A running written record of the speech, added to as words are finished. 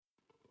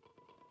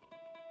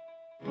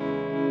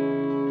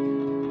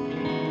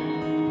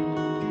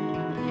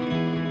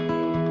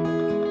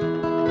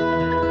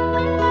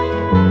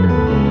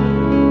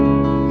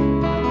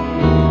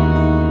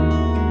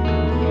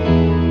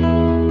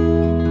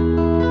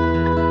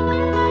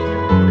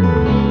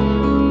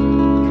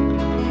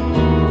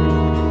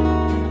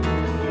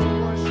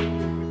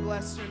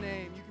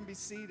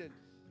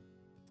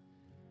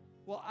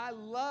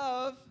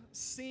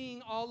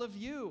all of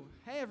you.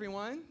 Hey,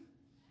 everyone.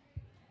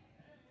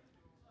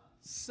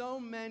 So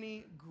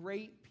many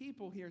great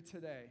people here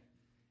today.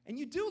 And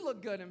you do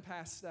look good in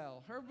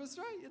pastel. Herb was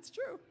right. It's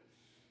true.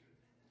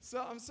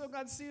 So I'm so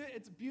glad to see you.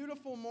 It's a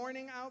beautiful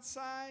morning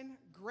outside.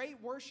 Great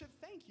worship.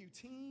 Thank you,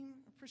 team.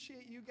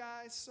 Appreciate you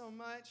guys so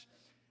much.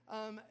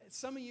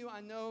 Some of you, I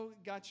know,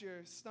 got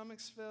your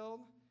stomachs filled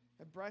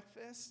at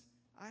breakfast.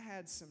 I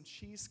had some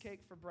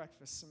cheesecake for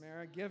breakfast,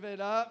 Samara. Give it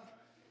up.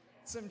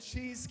 Some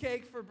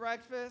cheesecake for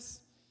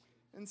breakfast.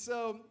 And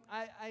so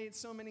I ate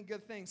so many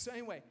good things. So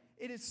anyway,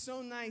 it is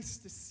so nice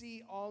to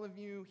see all of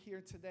you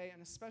here today,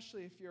 and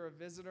especially if you're a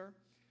visitor.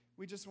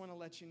 We just want to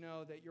let you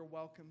know that you're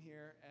welcome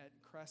here at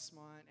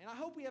Crestmont. And I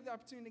hope we have the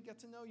opportunity to get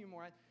to know you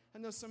more. I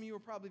know some of you are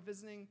probably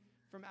visiting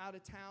from out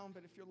of town,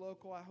 but if you're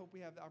local, I hope we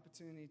have the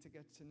opportunity to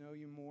get to know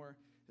you more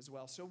as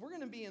well. So we're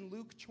going to be in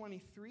Luke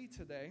 23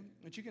 today,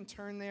 which you can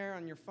turn there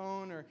on your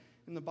phone or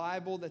in the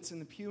Bible that's in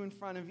the pew in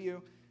front of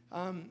you.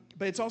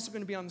 But it's also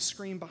going to be on the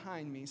screen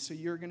behind me, so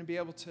you're going to be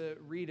able to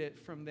read it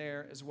from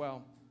there as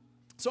well.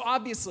 So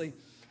obviously,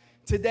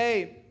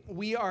 today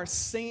we are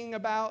singing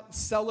about,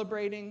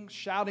 celebrating,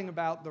 shouting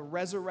about the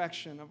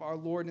resurrection of our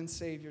Lord and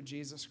Savior,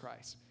 Jesus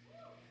Christ.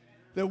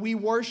 That we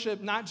worship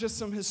not just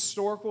some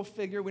historical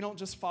figure, we don't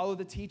just follow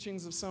the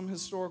teachings of some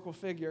historical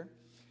figure,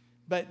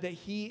 but that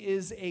He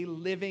is a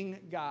living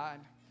God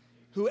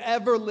who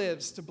ever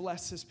lives to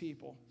bless His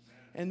people.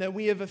 And that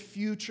we have a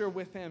future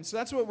with Him. So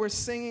that's what we're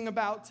singing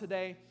about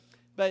today.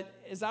 But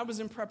as I was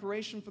in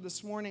preparation for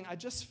this morning, I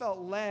just felt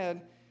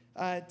led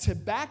to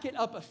back it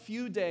up a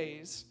few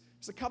days,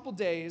 just a couple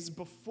days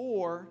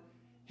before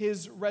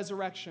His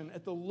resurrection,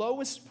 at the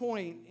lowest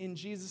point in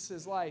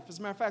Jesus' life. As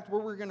a matter of fact,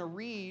 where we're going to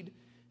read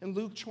in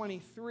Luke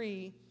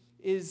 23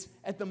 is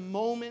at the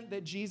moment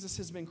that Jesus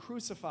has been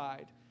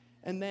crucified,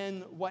 and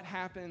then what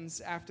happens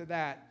after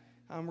that.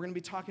 We're going to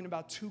be talking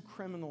about two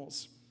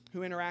criminals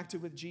who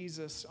interacted with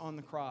Jesus on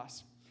the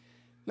cross.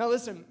 Now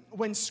listen,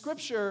 when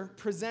Scripture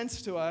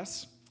presents to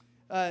us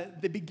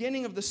the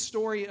beginning of the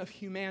story of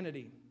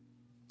humanity,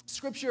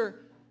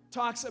 Scripture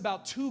talks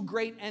about two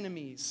great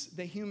enemies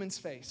that humans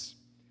face.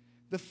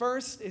 The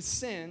first is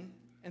sin,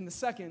 and the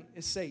second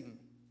is Satan.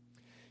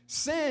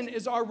 Sin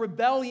is our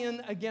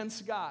rebellion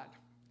against God.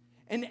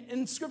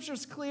 And Scripture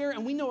is clear,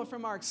 and we know it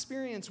from our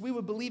experience. We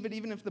would believe it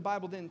even if the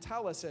Bible didn't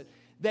tell us it,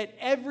 that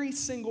every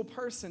single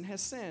person has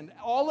sinned.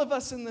 All of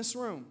us in this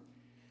room.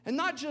 And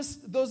not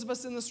just those of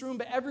us in this room,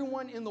 but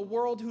everyone in the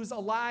world who's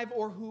alive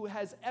or who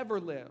has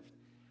ever lived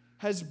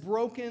has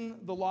broken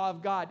the law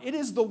of God. It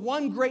is the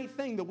one great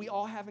thing that we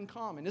all have in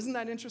common. Isn't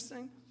that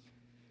interesting?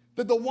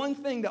 But the one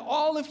thing that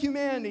all of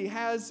humanity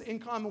has in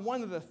common,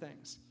 one of the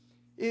things,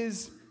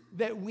 is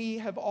that we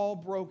have all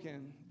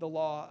broken the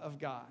law of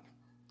God.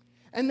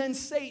 And then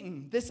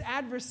Satan, this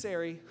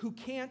adversary who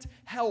can't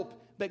help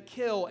but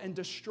kill and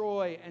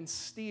destroy and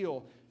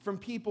steal from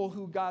people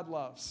who God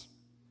loves.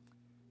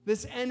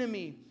 This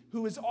enemy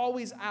who is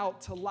always out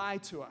to lie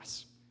to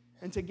us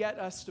and to get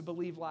us to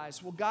believe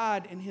lies. Well,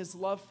 God, in His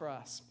love for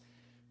us,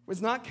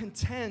 was not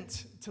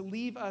content to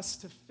leave us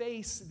to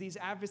face these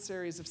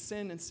adversaries of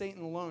sin and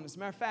Satan alone. As a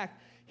matter of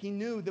fact, He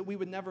knew that we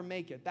would never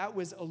make it. That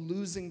was a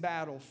losing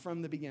battle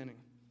from the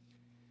beginning.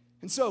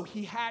 And so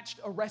He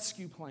hatched a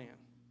rescue plan.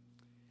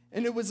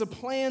 And it was a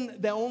plan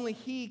that only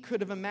He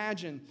could have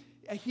imagined.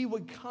 He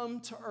would come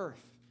to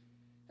earth.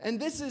 And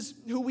this is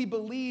who we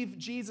believe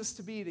Jesus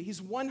to be, that He's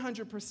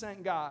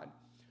 100% God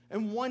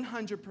and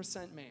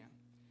 100% man.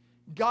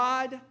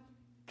 God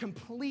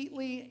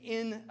completely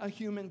in a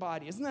human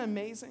body. Isn't that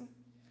amazing?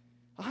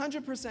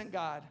 100%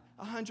 God,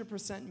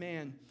 100%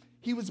 man.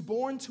 He was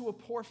born to a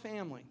poor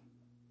family.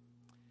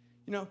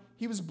 You know,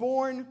 He was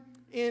born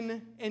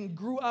in and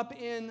grew up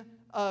in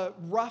a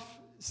rough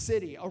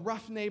city, a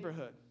rough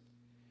neighborhood.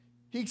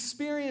 He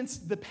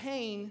experienced the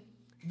pain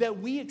that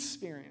we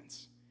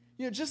experience.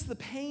 You know, just the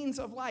pains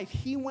of life.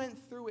 He went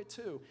through it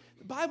too.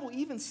 The Bible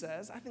even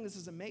says, I think this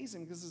is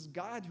amazing because this is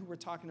God who we're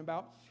talking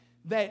about,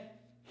 that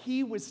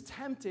He was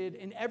tempted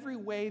in every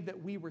way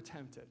that we were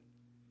tempted.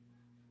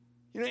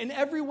 You know, in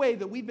every way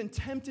that we've been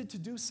tempted to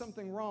do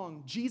something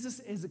wrong, Jesus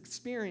has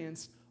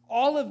experienced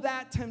all of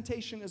that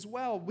temptation as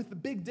well, with the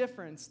big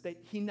difference that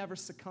He never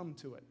succumbed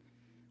to it,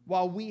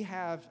 while we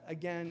have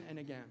again and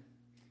again.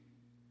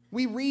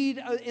 We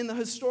read in the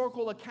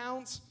historical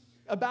accounts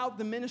about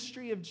the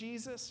ministry of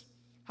Jesus,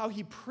 how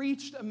He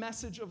preached a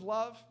message of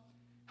love,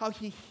 how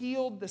He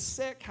healed the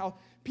sick, how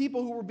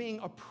people who were being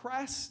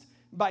oppressed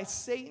by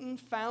Satan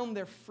found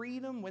their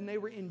freedom when they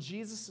were in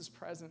Jesus'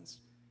 presence.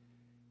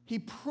 He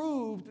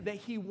proved that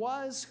He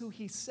was who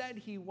He said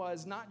He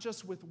was, not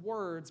just with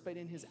words, but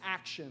in His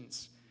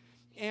actions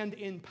and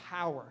in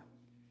power.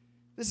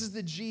 This is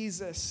the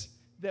Jesus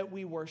that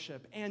we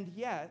worship. And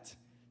yet,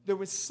 there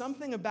was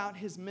something about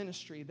His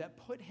ministry that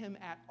put Him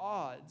at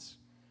odds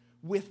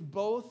with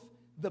both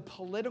the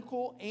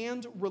political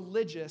and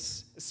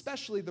religious,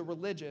 especially the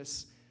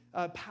religious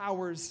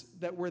powers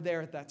that were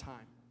there at that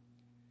time.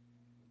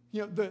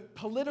 You know, the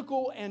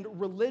political and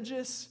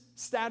religious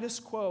status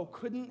quo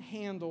couldn't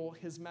handle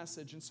His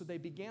message, and so they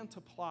began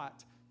to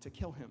plot to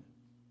kill Him.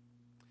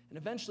 And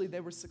eventually they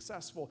were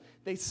successful.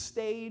 They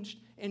staged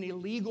an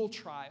illegal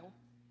trial.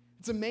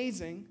 It's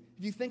amazing.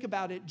 If you think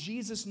about it,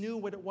 Jesus knew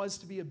what it was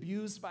to be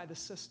abused by the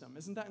system.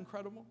 Isn't that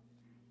incredible?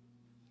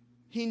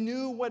 He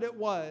knew what it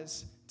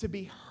was to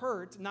be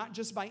hurt, not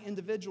just by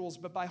individuals,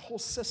 but by whole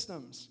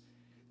systems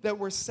that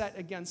were set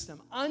against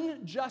him.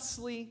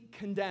 Unjustly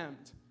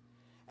condemned.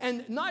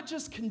 And not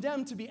just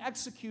condemned to be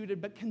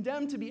executed, but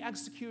condemned to be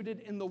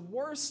executed in the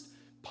worst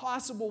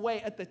possible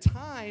way at the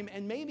time,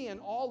 and maybe in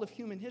all of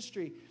human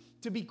history,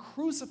 to be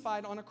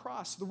crucified on a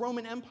cross. The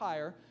Roman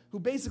Empire, who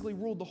basically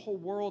ruled the whole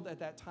world at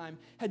that time,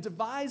 had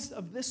devised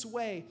of this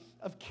way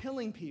of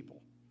killing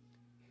people.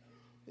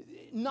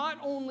 Not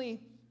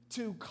only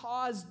to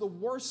cause the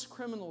worst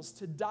criminals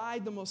to die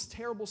the most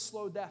terrible,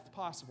 slow death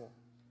possible,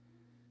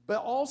 but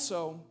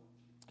also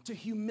to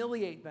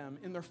humiliate them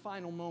in their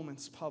final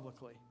moments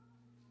publicly.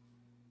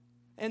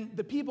 And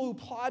the people who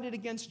plotted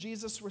against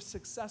Jesus were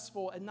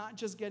successful at not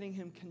just getting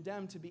him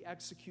condemned to be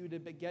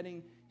executed, but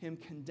getting him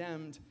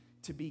condemned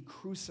to be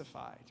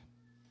crucified.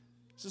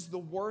 This is the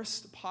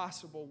worst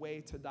possible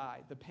way to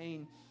die, the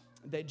pain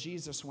that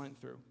Jesus went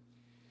through.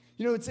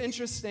 You know, it's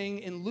interesting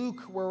in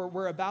Luke, where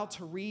we're about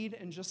to read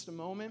in just a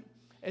moment,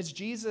 as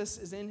Jesus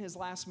is in his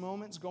last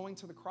moments going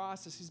to the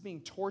cross, as he's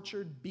being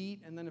tortured,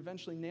 beat, and then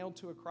eventually nailed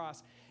to a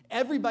cross,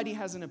 everybody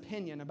has an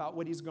opinion about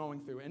what he's going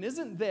through. And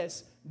isn't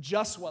this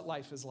just what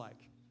life is like?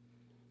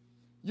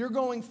 You're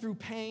going through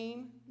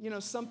pain,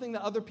 something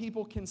that other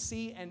people can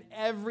see, and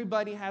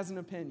everybody has an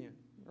opinion,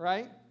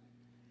 right?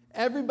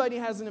 Everybody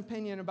has an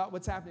opinion about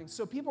what's happening.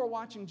 So people are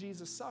watching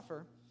Jesus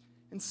suffer,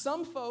 and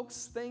some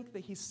folks think that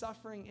he's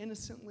suffering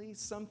innocently.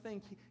 Some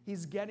think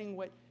he's getting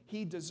what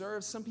he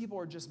deserves. Some people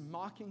are just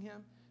mocking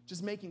him,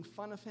 just making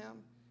fun of him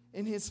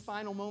in his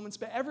final moments.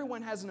 But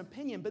everyone has an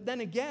opinion. But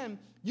then again,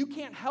 you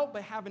can't help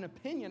but have an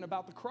opinion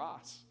about the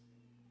cross.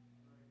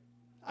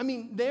 I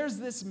mean, there's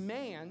this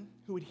man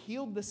who had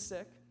healed the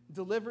sick,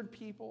 delivered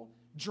people,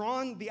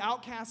 drawn the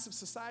outcasts of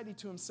society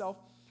to himself.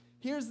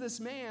 Here's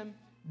this man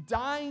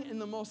dying in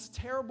the most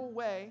terrible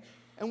way.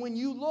 And when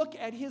you look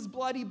at his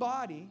bloody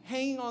body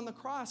hanging on the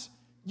cross,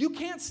 you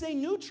can't stay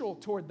neutral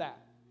toward that,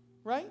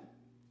 right?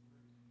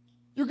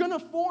 You're going to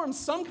form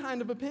some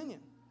kind of opinion.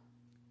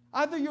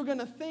 Either you're going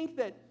to think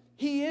that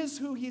he is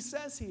who he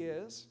says he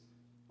is,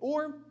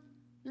 or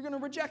you're going to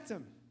reject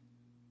him,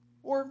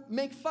 or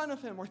make fun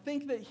of him, or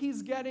think that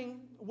he's getting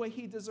what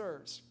he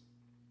deserves.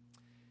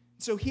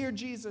 So here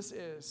Jesus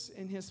is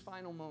in his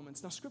final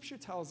moments. Now, Scripture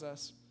tells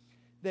us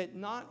that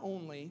not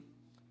only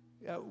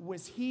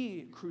was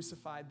he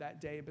crucified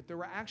that day, but there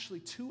were actually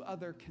two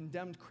other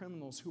condemned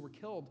criminals who were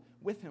killed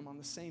with him on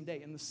the same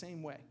day, in the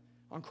same way,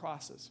 on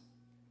crosses.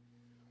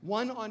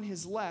 One on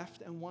his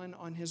left and one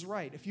on his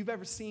right. If you've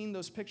ever seen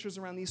those pictures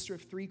around Easter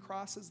of 3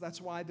 crosses, that's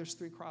why there's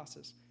 3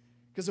 crosses.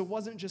 Because it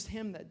wasn't just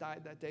him that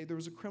died that day. There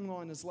was a criminal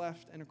on his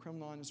left and a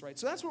criminal on his right.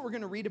 So that's what we're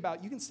going to read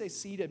about. You can stay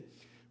seated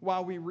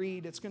while we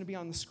read. It's going to be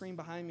on the screen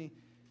behind me.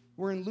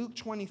 We're in Luke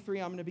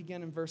 23. I'm going to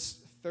begin in verse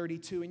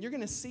 32. And you're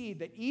going to see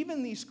that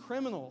even these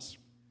criminals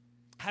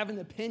have an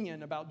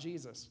opinion about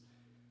Jesus.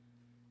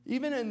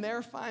 Even in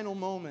their final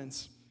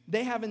moments,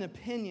 they have an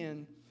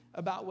opinion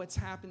about what's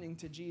happening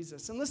to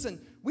Jesus. And listen,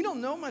 we don't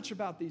know much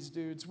about these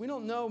dudes. We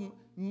don't know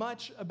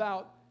much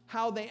about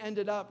how they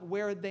ended up,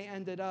 where they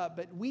ended up,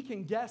 but we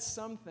can guess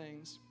some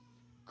things.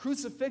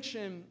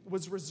 Crucifixion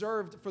was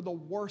reserved for the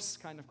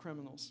worst kind of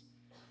criminals.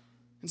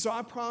 And so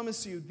I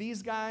promise you,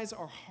 these guys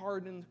are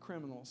hardened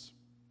criminals.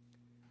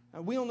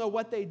 We don't know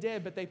what they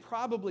did, but they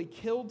probably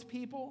killed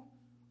people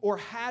or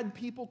had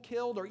people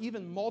killed or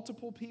even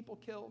multiple people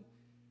killed.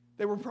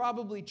 They were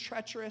probably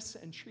treacherous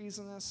and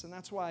treasonous, and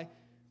that's why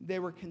they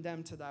were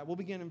condemned to die. We'll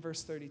begin in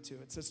verse 32.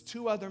 It says,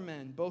 2 other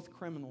men, both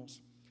criminals,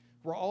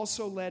 were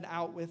also led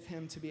out with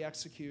him to be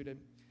executed.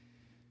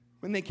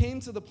 When they came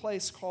to the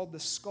place called the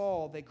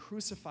Skull, they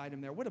crucified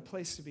him there. What a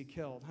place to be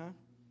killed, huh?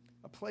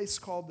 A place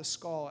called the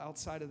Skull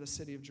outside of the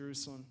city of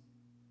Jerusalem.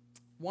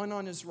 One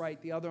on his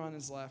right, the other on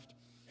his left.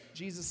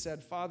 Jesus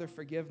said, Father,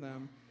 forgive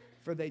them,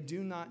 for they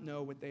do not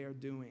know what they are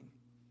doing.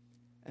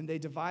 And they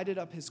divided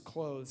up his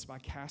clothes by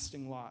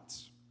casting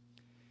lots.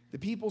 The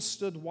people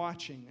stood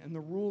watching, and the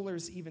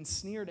rulers even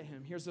sneered at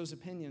him. Here's those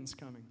opinions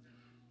coming.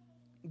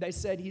 They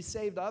said, he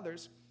saved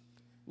others.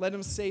 Let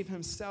him save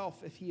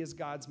himself if he is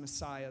God's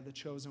Messiah, the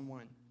chosen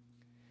one.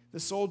 The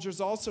soldiers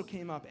also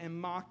came up and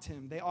mocked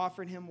him. They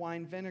offered him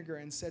wine vinegar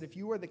and said, if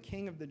you are the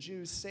king of the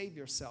Jews, save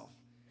yourself.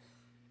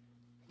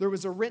 There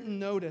was a written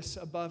notice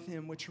above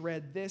him which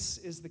read, this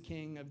is the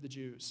king of the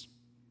Jews.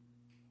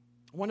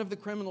 One of the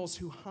criminals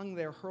who hung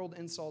there hurled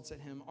insults at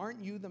him.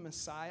 Aren't you the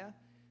Messiah?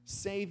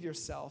 Save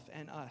yourself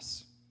and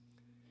us.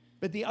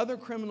 But the other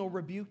criminal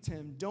rebuked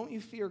him. Don't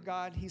you fear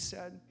God, he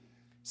said.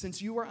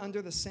 Since you are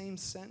under the same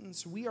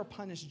sentence, we are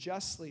punished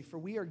justly, for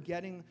we are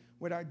getting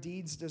what our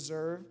deeds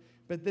deserve,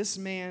 but this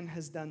man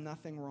has done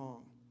nothing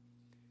wrong.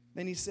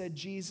 Then he said,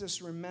 Jesus,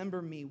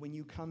 remember me when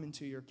you come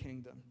into your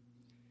kingdom.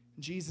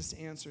 Jesus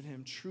answered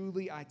him,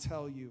 truly I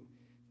tell you,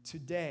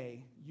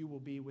 today you will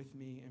be with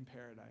me in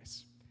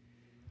paradise.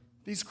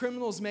 These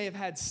criminals may have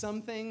had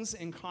some things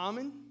in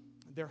common.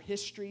 their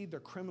history, their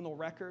criminal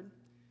record.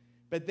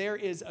 But there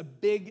is a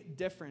big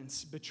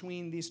difference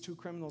between these two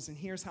criminals, and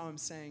here's how I'm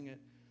saying it.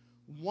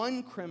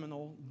 One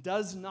criminal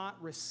does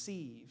not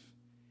receive,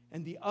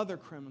 and the other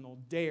criminal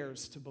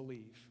dares to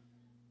believe.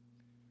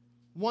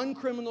 One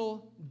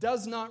criminal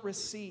does not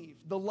receive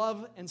the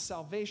love and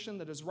salvation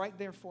that is right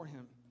there for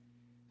him,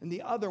 and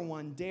the other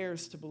one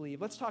dares to believe.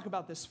 Let's talk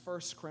about this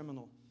first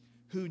criminal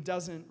who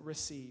doesn't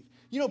receive.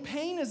 You know,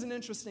 pain is an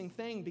interesting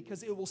thing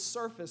because it will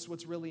surface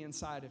what's really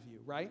inside of you,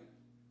 right?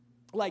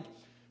 Like,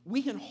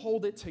 we can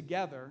hold it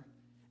together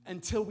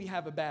until we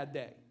have a bad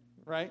day,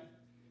 right?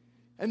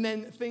 And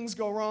then things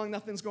go wrong,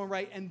 nothing's going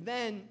right, and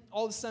then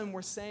all of a sudden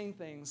we're saying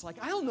things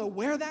like, I don't know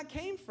where that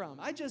came from.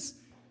 I just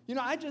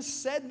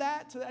said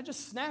that, I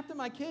just snapped at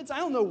my kids. I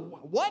don't know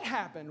what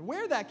happened,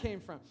 where that came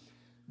from.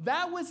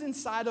 That was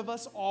inside of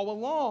us all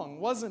along,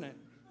 wasn't it?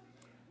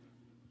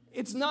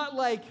 It's not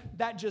like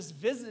that just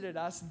visited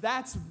us.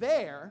 That's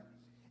there.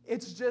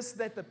 It's just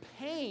that the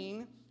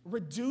pain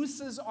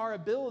reduces our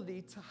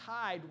ability to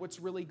hide what's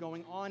really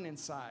going on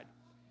inside.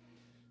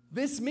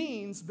 This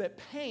means that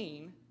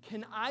pain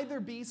can either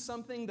be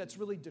something that's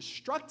really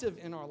destructive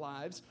in our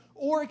lives,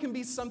 or it can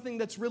be something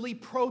that's really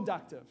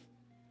productive.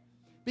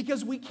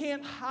 Because we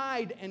can't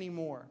hide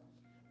anymore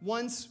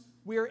once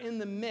we're in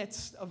the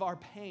midst of our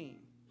pain.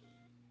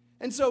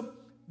 And so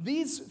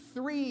these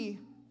three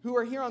who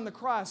are here on the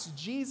cross,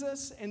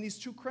 Jesus and these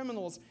two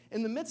criminals,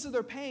 in the midst of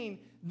their pain,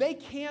 they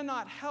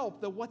cannot help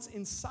that what's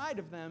inside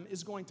of them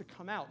is going to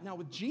come out. Now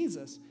with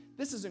Jesus,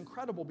 this is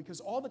incredible because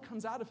all that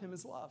comes out of him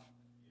is love.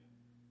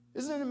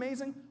 Isn't it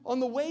amazing? On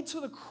the way to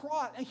the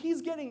cross,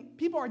 and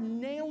people are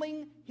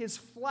nailing his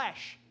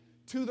flesh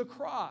to the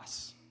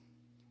cross.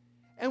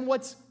 And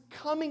what's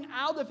coming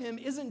out of him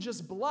isn't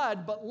just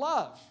blood, but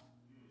love.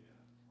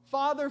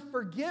 Father,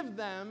 forgive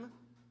them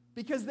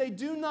because they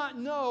do not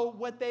know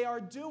what they are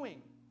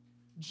doing.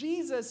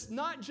 Jesus,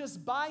 not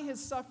just by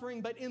his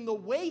suffering, but in the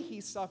way he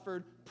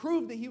suffered,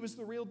 proved that he was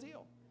the real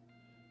deal.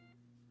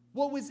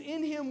 What was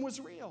in him was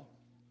real.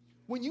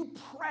 When you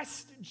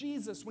pressed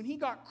Jesus, when he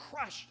got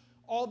crushed,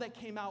 all that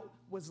came out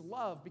was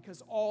love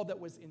because all that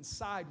was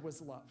inside was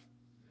love.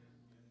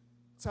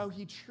 It's how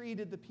he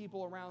treated the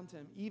people around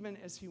him, even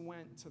as he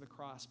went to the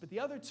cross. But the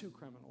other two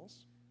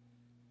criminals,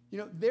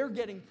 they're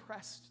getting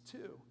pressed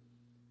too.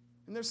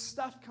 And there's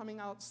stuff coming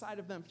outside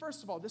of them.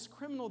 First of all, this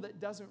criminal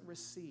that doesn't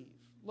receive.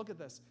 Look at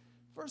this.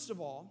 First of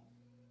all,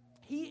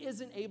 he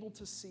isn't able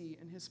to see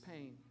in his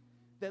pain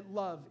that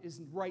love is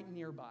right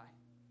nearby.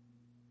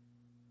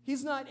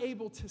 He's not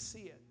able to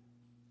see it.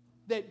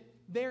 That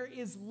there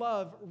is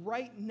love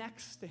right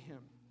next to him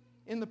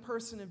in the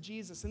person of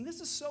Jesus. And this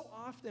is so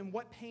often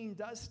what pain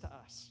does to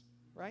us,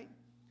 right?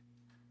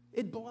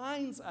 It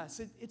blinds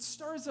us. It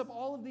stirs up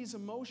all of these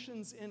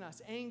emotions in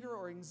us, anger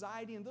or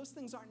anxiety, and those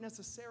things aren't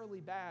necessarily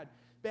bad.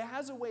 But it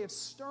has a way of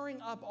stirring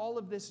up all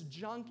of this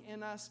junk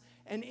in us,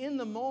 and in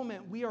the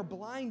moment, we are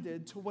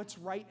blinded to what's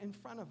right in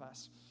front of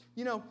us.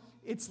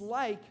 It's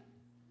like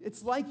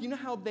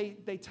how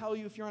they tell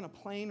you if you're on a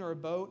plane or a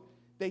boat,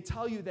 they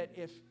tell you that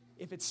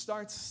if it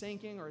starts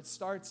sinking or it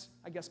starts,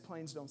 I guess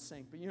planes don't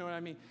sink, but you know what I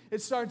mean.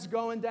 It starts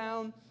going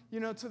down,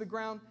 to the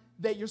ground,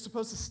 that you're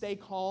supposed to stay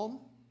calm,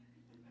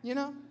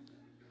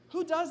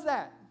 Who does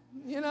that,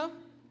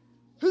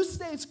 Who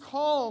stays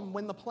calm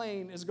when the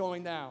plane is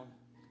going down?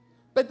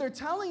 But they're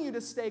telling you to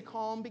stay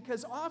calm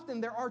because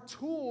often there are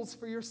tools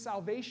for your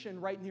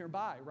salvation right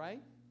nearby, right?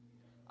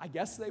 I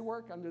guess they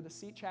work under the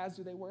seat. Chaz,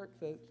 do they work?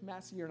 The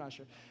Massey, you're not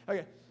sure.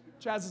 Okay,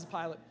 Chaz is a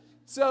pilot.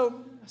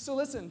 So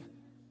listen,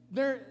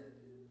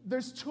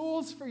 there's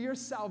tools for your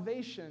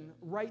salvation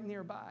right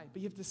nearby,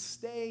 but you have to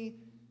stay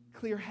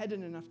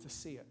clear-headed enough to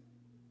see it.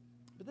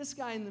 But this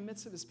guy, in the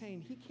midst of his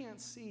pain, he can't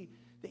see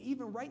that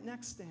even right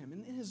next to him,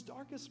 in his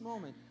darkest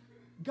moment,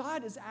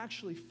 God is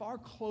actually far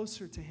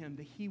closer to him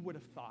than he would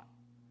have thought.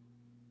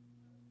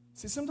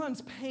 See,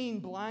 sometimes pain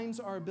blinds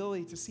our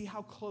ability to see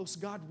how close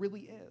God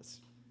really is.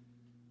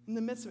 In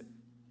the midst of it,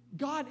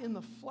 God in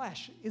the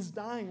flesh is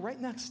dying right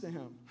next to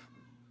him,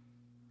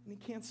 and he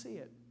can't see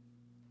it.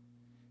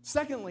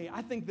 Secondly,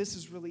 I think this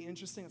is really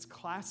interesting. It's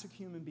classic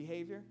human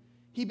behavior.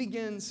 He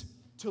begins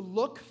to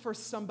look for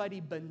somebody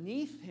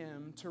beneath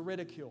him to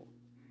ridicule.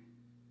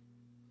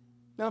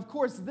 Now, of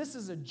course, this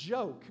is a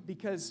joke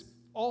because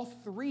all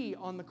three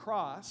on the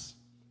cross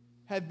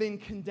have been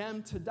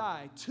condemned to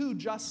die, two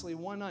justly,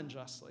 one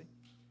unjustly.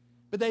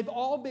 But they've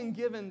all been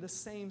given the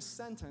same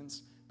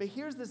sentence. But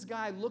here's this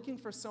guy looking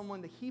for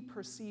someone that he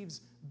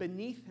perceives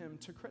beneath him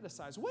to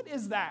criticize. What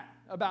is that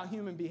about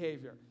human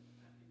behavior?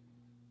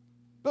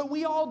 But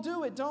we all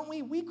do it, don't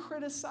we? We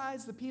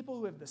criticize the people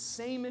who have the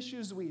same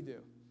issues we do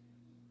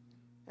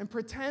and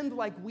pretend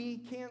like we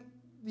can't,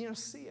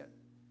 see it.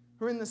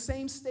 Who are in the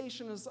same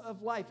station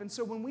of life. And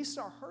so when we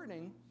start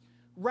hurting,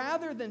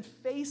 rather than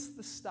face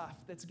the stuff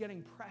that's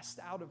getting pressed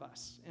out of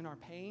us in our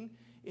pain,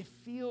 it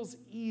feels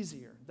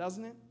easier,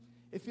 doesn't it?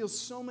 It feels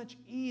so much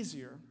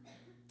easier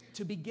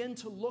to begin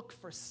to look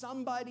for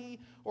somebody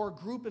or a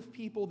group of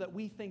people that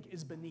we think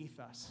is beneath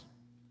us.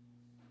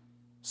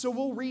 So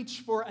we'll reach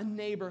for a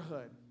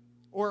neighborhood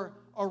or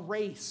a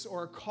race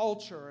or a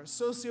culture or a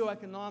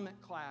socioeconomic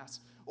class,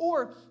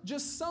 or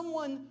just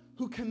someone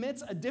who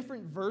commits a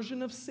different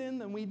version of sin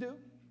than we do.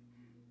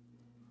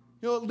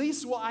 At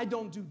least, well, I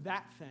don't do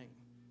that thing.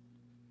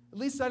 At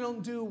least I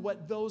don't do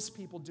what those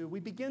people do. We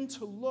begin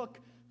to look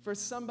for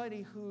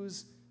somebody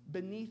who's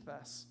beneath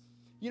us.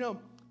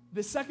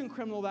 The second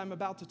criminal that I'm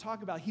about to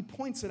talk about, he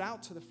points it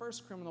out to the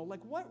first criminal,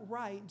 like, what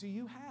right do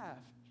you have?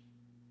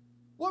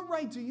 What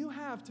right do you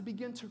have to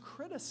begin to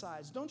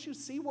criticize? Don't you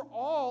see we're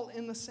all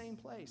in the same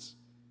place?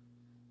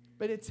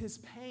 But it's his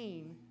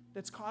pain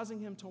that's causing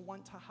him to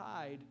want to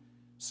hide,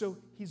 so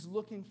he's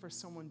looking for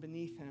someone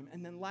beneath him.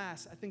 And then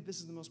last, I think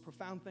this is the most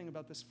profound thing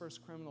about this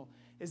first criminal,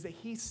 is that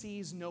he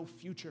sees no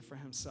future for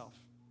himself.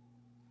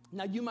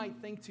 Now, you might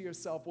think to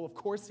yourself, well, of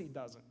course he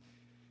doesn't.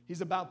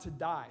 He's about to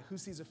die. Who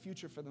sees a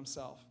future for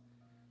themselves?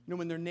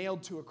 When they're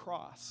nailed to a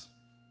cross.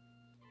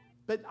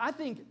 But I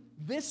think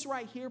this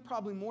right here,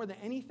 probably more than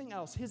anything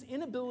else, his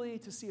inability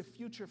to see a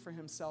future for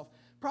himself,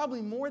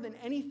 probably more than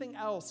anything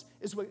else,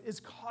 is what is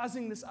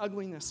causing this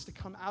ugliness to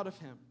come out of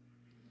him.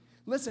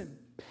 Listen,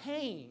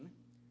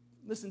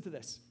 listen to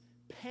this.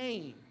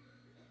 Pain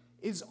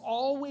is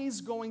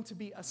always going to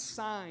be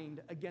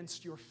assigned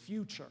against your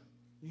future.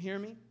 You hear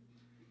me?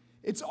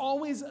 It's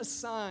always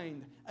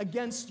assigned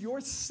against your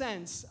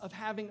sense of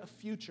having a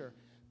future.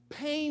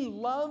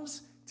 Pain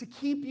loves to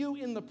keep you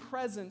in the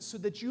present so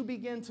that you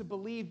begin to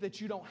believe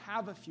that you don't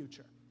have a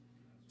future,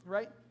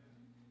 right?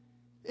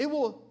 It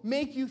will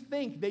make you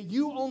think that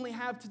you only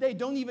have today.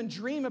 Don't even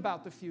dream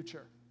about the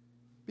future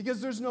because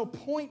there's no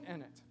point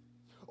in it.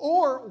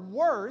 Or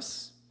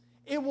worse,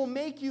 it will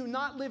make you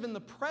not live in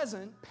the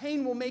present.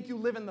 Pain will make you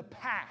live in the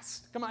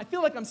past. Come on, I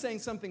feel like I'm saying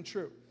something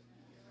true.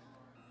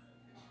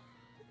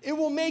 It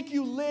will make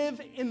you live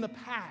in the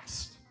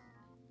past.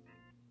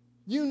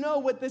 You know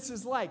what this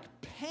is like.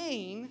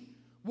 Pain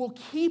will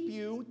keep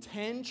you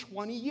 10,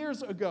 20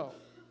 years ago,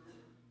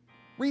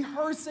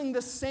 rehearsing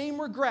the same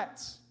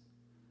regrets,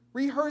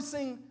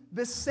 rehearsing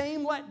the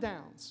same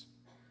letdowns,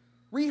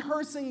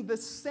 rehearsing the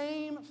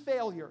same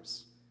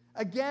failures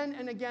again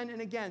and again and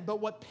again.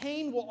 But what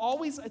pain will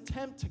always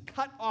attempt to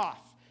cut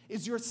off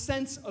is your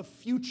sense of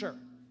future.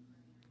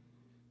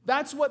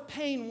 That's what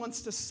pain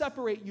wants to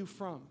separate you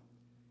from,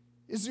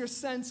 is your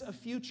sense of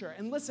future.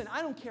 And listen,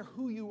 I don't care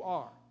who you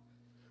are,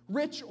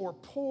 rich or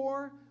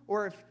poor,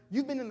 or if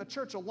you've been in the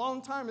church a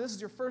long time, or this is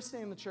your first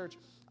day in the church,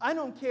 I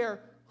don't care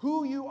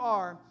who you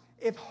are.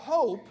 If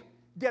hope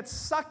gets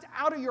sucked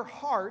out of your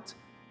heart,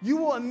 you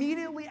will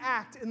immediately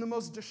act in the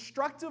most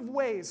destructive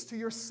ways to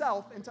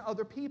yourself and to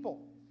other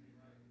people.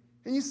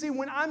 And you see,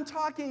 when I'm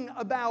talking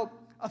about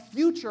a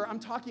future, I'm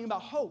talking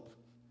about hope.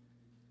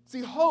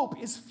 See,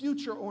 hope is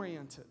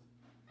future-oriented.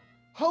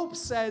 Hope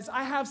says,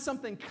 I have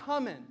something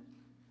coming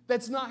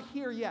that's not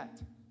here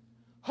yet.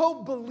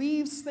 Hope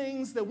believes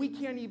things that we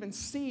can't even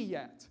see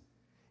yet,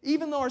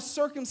 even though our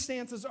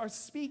circumstances are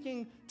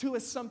speaking to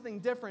us something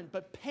different.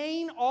 But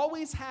pain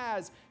always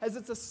has as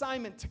its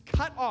assignment to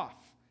cut off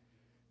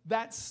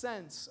that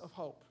sense of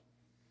hope,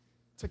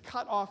 to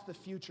cut off the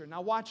future.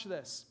 Now watch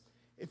this.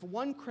 If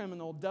one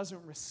criminal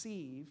doesn't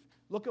receive,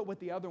 look at what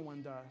the other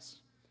one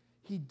does.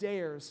 He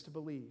dares to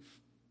believe,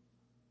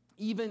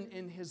 even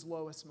in his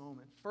lowest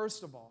moment.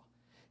 First of all,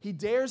 he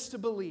dares to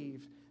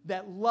believe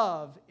that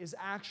love is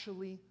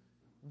actually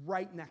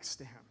right next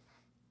to him.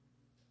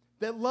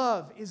 That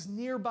love is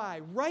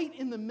nearby, right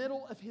in the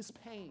middle of his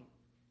pain.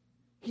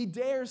 He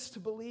dares to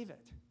believe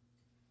it.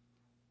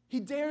 He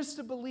dares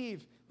to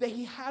believe that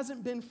he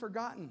hasn't been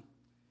forgotten.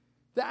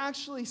 That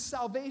actually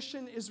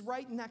salvation is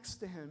right next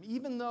to him,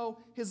 even though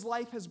his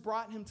life has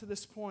brought him to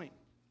this point.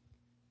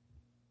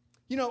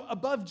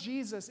 Above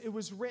Jesus, it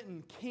was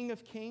written, King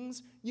of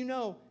Kings.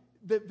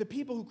 The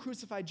people who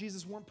crucified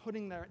Jesus weren't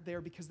putting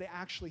there because they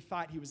actually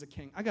thought he was a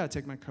king. I got to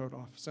take my coat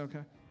off. Is that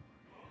okay?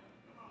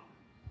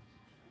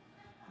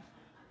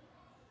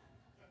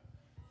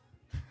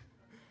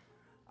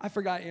 I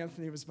forgot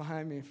Anthony was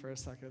behind me for a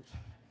second.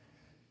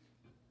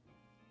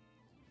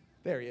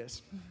 There he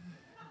is.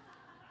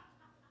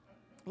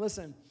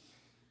 Listen.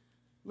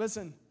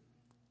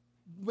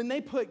 When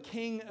they put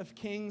King of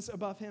Kings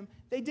above him,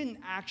 they didn't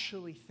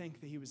actually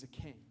think that he was a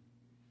king.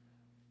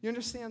 You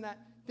understand that?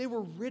 They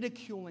were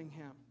ridiculing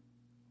him.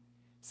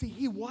 See,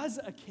 he was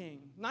a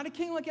king. Not a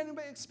king like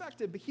anybody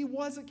expected, but he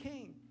was a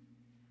king.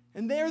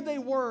 And there they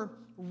were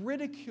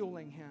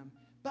ridiculing him.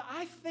 But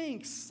I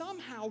think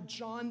somehow,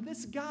 John,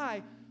 this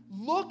guy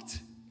looked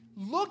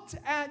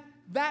at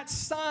that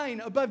sign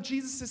above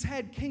Jesus'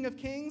 head, King of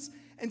Kings,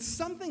 and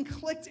something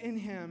clicked in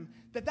him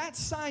that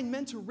sign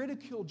meant to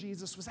ridicule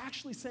Jesus was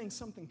actually saying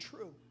something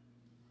true.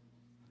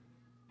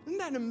 Isn't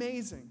that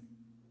amazing?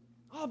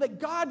 Oh, that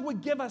God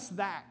would give us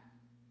that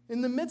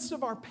in the midst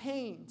of our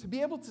pain, to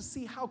be able to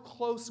see how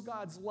close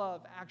God's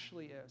love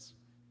actually is.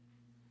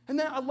 And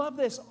then I love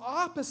this,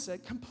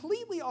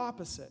 completely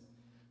opposite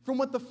from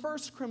what the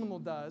first criminal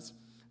does.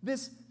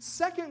 This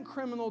second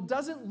criminal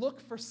doesn't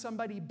look for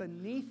somebody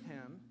beneath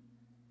him.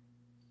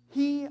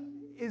 He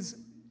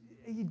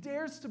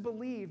dares to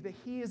believe that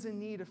he is in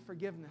need of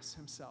forgiveness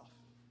himself.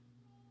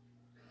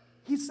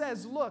 He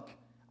says, look,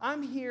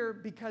 I'm here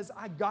because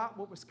I got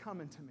what was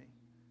coming to me.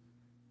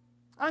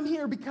 I'm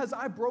here because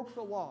I broke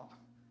the law.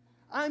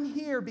 I'm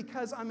here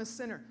because I'm a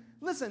sinner.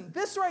 Listen,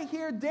 this right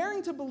here,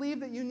 daring to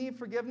believe that you need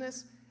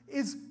forgiveness,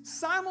 is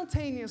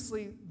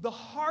simultaneously the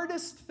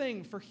hardest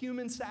thing for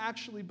humans to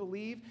actually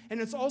believe,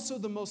 and it's also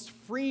the most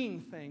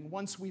freeing thing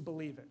once we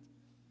believe it.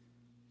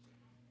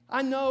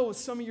 I know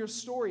some of your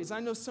stories. I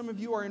know some of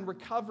you are in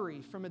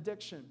recovery from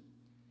addiction,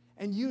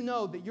 and you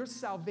know that your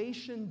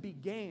salvation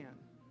began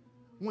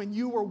when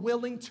you were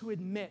willing to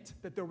admit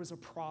that there was a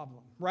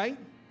problem, right?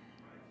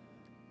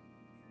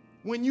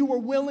 When you were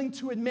willing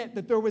to admit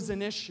that there was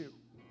an issue.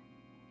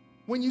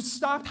 When you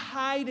stopped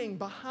hiding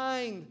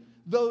behind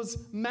those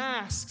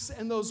masks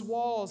and those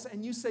walls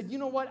and you said, you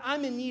know what,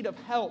 I'm in need of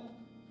help.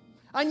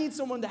 I need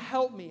someone to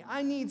help me.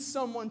 I need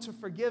someone to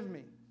forgive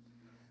me.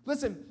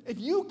 Listen, if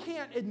you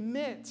can't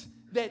admit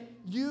that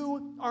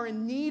you are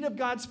in need of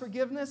God's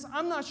forgiveness,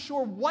 I'm not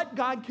sure what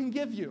God can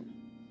give you.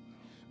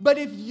 But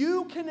if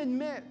you can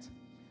admit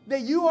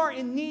that you are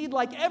in need,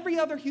 like every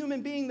other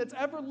human being that's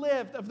ever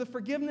lived, of the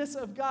forgiveness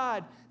of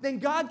God, then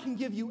God can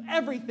give you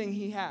everything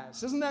He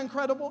has. Isn't that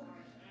incredible?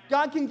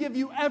 God can give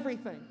you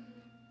everything.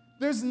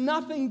 There's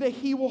nothing that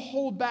He will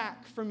hold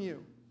back from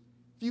you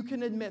if you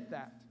can admit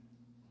that.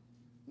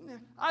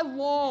 I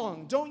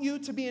long, don't you,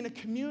 to be in a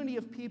community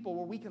of people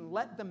where we can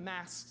let the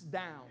masks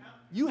down.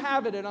 You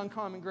have it at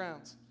Uncommon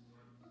Grounds.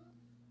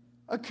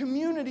 A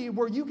community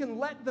where you can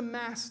let the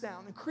masks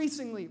down.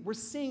 Increasingly, we're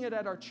seeing it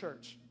at our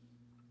church.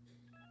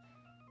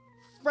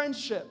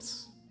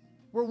 Friendships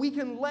where we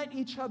can let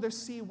each other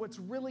see what's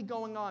really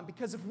going on.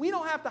 Because if we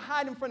don't have to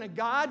hide in front of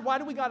God, why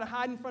do we got to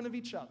hide in front of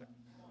each other?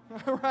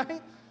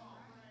 Right?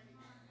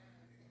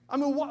 I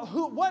mean,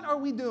 what are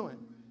we doing?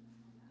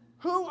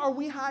 Who are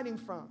we hiding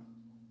from?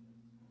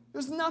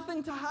 There's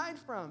nothing to hide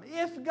from.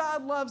 If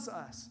God loves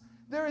us,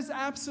 there is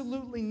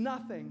absolutely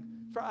nothing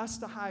for us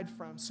to hide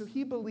from. So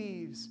He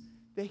believes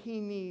that He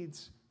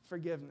needs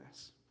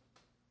forgiveness.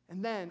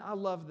 And then, I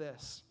love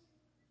this.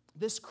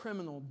 This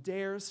criminal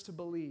dares to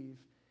believe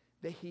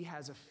that he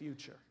has a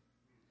future.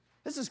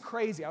 This is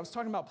crazy. I was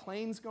talking about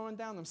planes going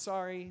down. I'm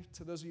sorry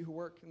to those of you who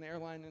work in the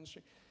airline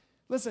industry.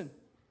 Listen,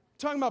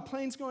 talking about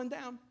planes going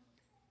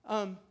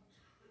down.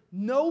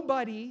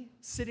 Nobody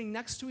sitting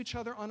next to each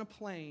other on a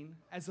plane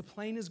as the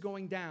plane is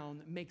going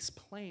down makes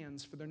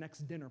plans for their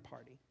next dinner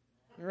party.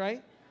 All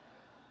right?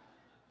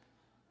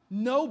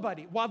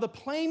 Nobody, while the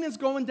plane is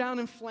going down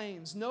in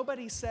flames,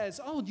 nobody says,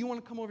 oh, do you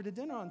want to come over to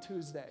dinner on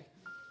Tuesday?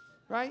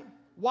 Right?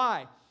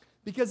 Why?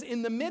 Because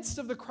in the midst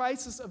of the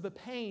crisis of the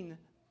pain,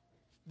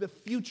 the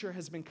future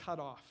has been cut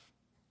off.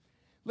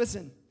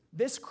 Listen,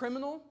 this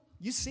criminal,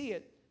 you see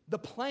it, the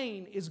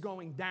plane is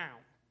going down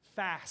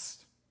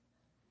fast.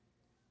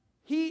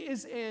 He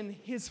is in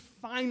his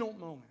final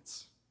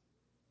moments.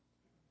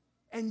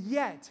 And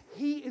yet,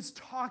 he is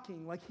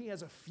talking like he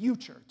has a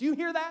future. Do you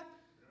hear that?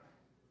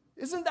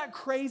 Isn't that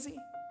crazy?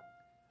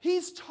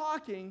 He's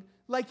talking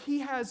like he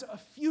has a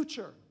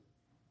future.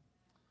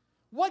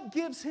 What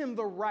gives him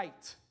the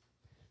right?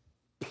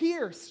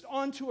 Pierced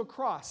onto a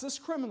cross, this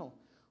criminal,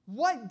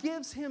 what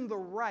gives him the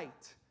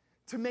right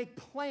to make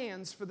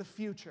plans for the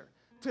future?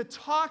 To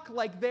talk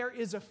like there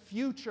is a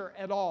future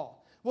at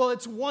all? Well,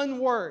 it's one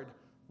word,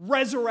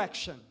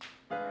 resurrection.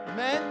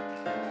 Amen?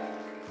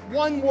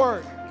 One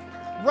word,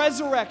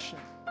 resurrection.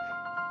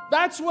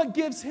 That's what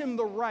gives him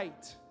the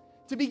right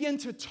to begin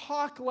to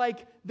talk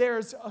like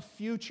there's a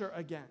future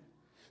again.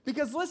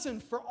 Because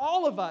listen, for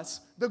all of us,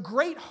 the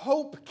great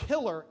hope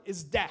killer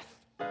is death.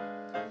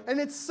 And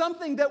it's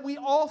something that we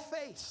all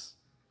face.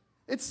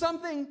 It's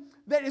something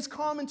that is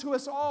common to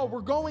us all.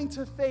 We're going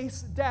to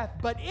face death.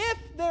 But if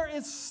there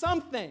is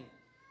something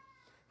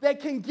that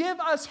can give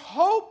us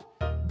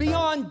hope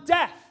beyond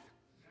death,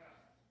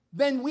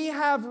 then we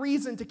have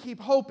reason to keep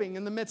hoping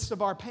in the midst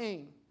of our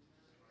pain.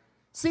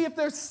 See, if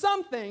there's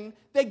something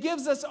that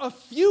gives us a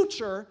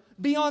future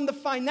beyond the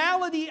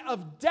finality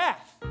of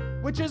death,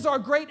 which is our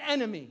great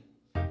enemy,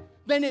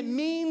 then it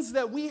means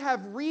that we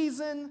have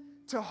reason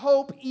to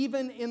hope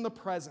even in the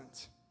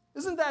present.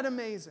 Isn't that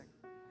amazing?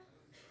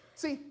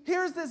 See,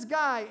 here's this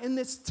guy in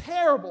this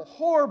terrible,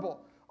 horrible,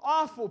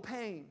 awful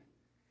pain,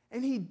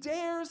 and he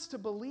dares to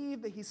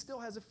believe that he still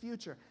has a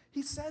future.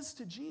 He says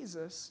to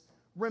Jesus,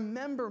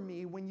 remember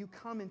me when you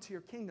come into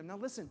your kingdom. Now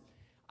listen,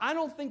 I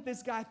don't think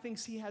this guy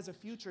thinks he has a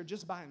future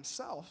just by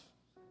himself.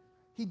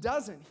 He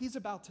doesn't. He's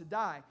about to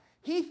die.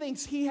 He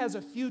thinks he has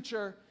a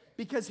future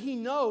because he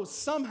knows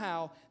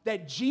somehow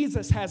that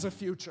Jesus has a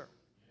future.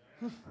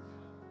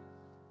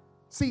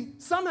 See,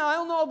 somehow, I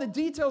don't know all the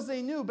details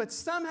they knew, but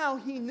somehow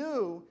he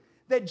knew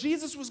that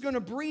Jesus was going to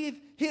breathe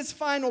his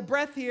final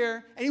breath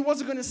here and he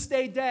wasn't going to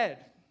stay dead.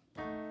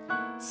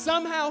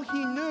 Somehow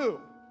he knew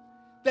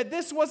that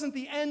this wasn't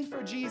the end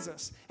for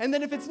Jesus. And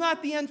that if it's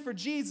not the end for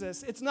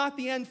Jesus, it's not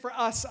the end for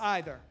us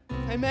either.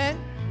 Amen?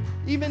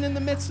 Even in the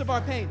midst of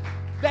our pain.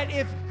 That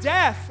if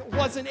death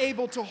wasn't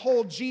able to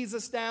hold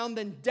Jesus down,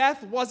 then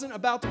death wasn't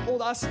about to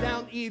hold us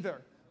down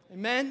either.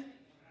 Amen?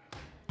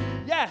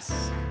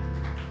 Yes.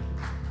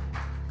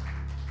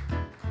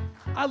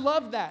 I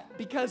love that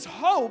because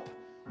hope,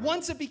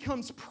 once it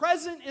becomes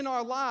present in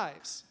our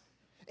lives,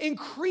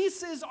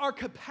 increases our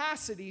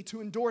capacity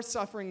to endure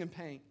suffering and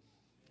pain.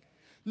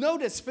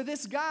 Notice, for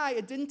this guy,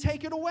 it didn't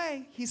take it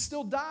away. He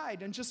still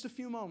died in just a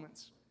few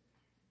moments.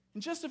 In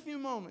just a few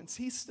moments,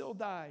 he still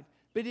died.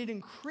 But it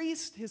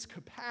increased his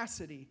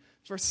capacity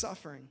for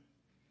suffering.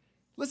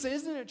 Listen,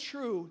 isn't it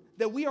true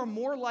that we are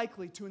more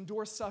likely to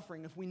endure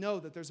suffering if we know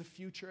that there's a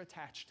future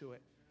attached to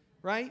it?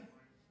 Right?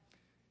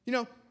 You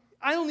know,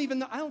 I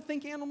don't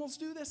think animals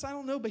do this. I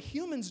don't know, but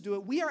humans do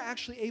it. We are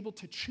actually able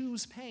to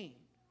choose pain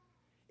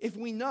if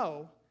we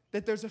know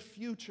that there's a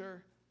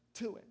future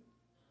to it.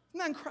 Isn't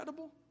that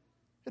incredible?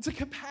 It's a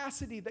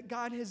capacity that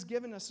God has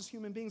given us as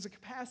human beings, a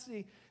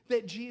capacity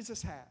that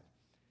Jesus had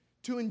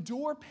to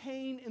endure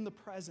pain in the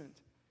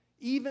present,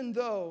 even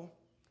though,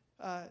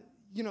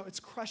 it's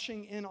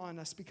crushing in on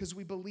us because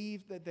we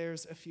believe that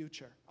there's a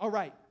future. All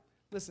right,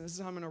 listen, this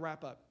is how I'm going to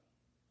wrap up.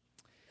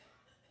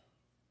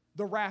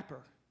 The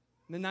rapper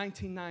in the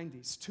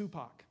 1990s,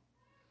 Tupac.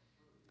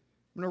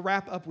 I'm going to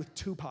wrap up with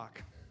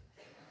Tupac.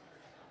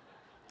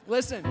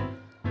 Listen,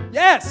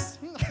 yes!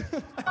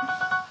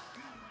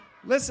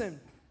 Listen,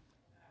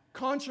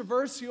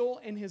 controversial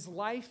in his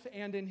life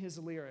and in his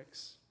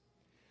lyrics,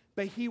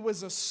 but he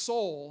was a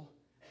soul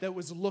that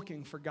was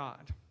looking for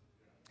God.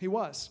 He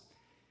was.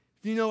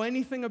 If you know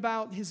anything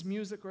about his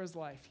music or his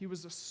life, he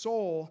was a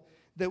soul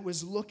that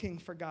was looking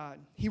for God.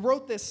 He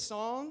wrote this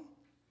song.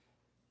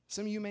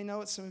 Some of you may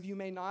know it, some of you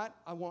may not.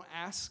 I won't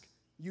ask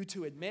you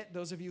to admit,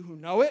 those of you who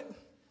know it.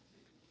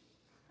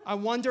 I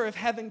wonder if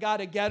heaven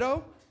got a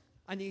ghetto.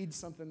 I need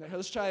something there.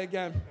 Let's try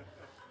again.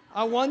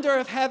 I wonder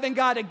if heaven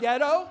got a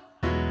ghetto.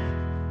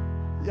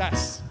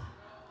 Yes.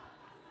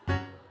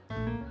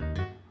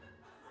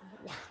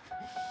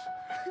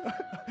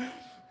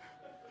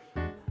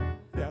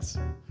 Yes.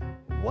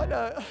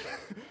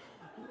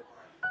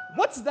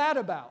 What's that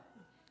about?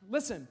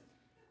 Listen,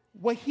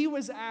 what he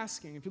was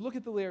asking, if you look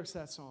at the lyrics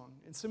of that song,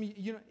 and some of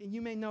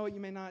you may know it, you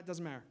may not, it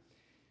doesn't matter.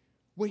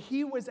 What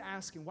he was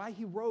asking, why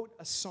he wrote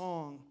a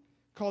song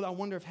called I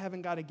Wonder If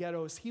Heaven Got a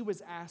Ghetto, is he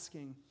was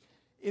asking,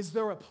 is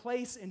there a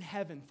place in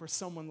heaven for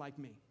someone like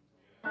me?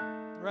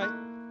 Right?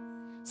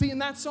 See, in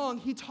that song,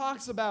 he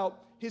talks about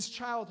his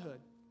childhood,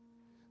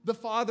 the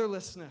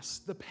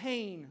fatherlessness, the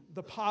pain,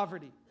 the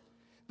poverty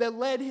that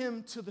led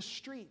him to the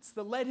streets,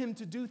 that led him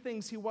to do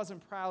things he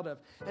wasn't proud of.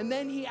 And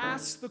then he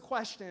asks the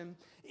question,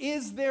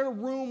 is there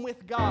room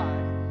with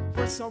God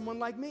for someone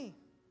like me?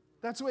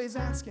 That's what he's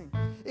asking.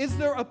 Is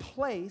there a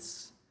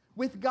place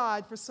with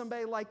God for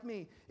somebody like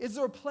me? Is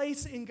there a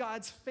place in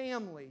God's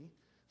family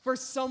for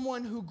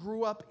someone who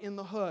grew up in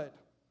the hood?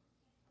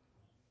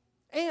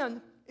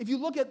 And if you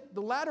look at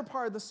the latter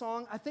part of the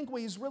song, I think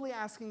what he's really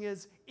asking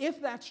is,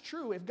 if that's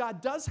true, if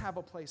God does have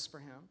a place for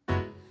him,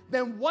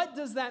 then what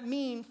does that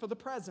mean for the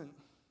present?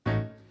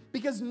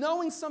 Because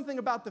knowing something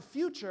about the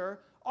future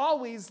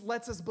always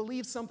lets us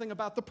believe something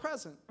about the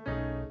present.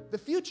 The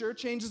future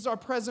changes our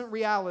present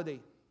reality.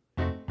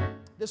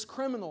 This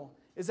criminal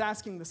is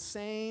asking the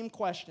same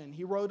question.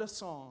 He wrote a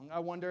song, I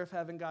Wonder If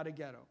Heaven Got a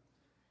Ghetto.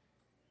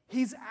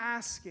 He's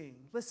asking,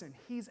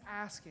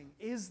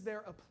 is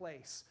there a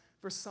place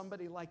for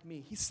somebody like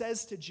me? He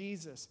says to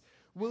Jesus,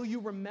 will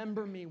you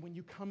remember me when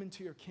you come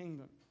into your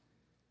kingdom?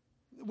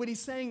 What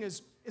he's saying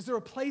is there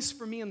a place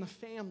for me in the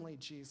family,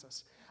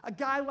 Jesus? A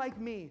guy like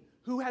me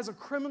who has a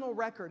criminal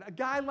record, a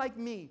guy like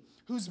me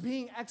who's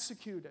being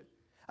executed,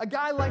 a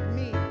guy like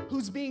me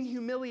who's being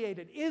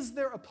humiliated. Is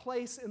there a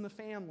place in the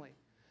family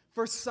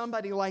for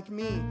somebody like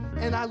me?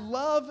 And I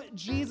love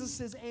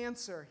Jesus'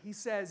 answer. He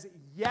says,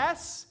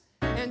 yes,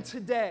 and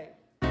today.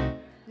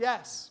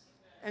 Yes,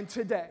 and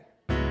today.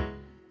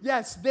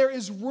 Yes, there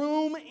is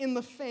room in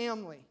the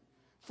family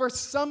for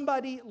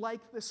somebody like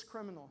this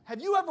criminal.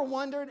 Have you ever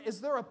wondered, is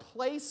there a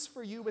place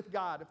for you with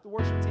God? If the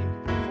worship team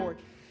can come forward.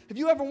 Have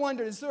you ever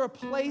wondered, is there a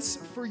place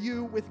for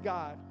you with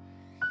God?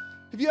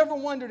 Have you ever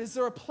wondered, is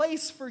there a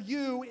place for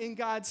you in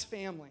God's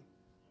family?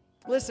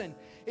 Listen,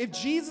 if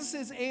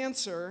Jesus'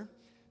 answer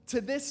to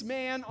this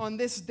man on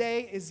this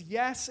day is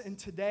yes and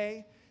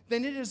today,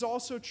 then it is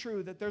also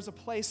true that there's a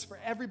place for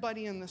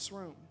everybody in this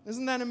room.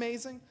 Isn't that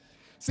amazing?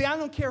 See, I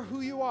don't care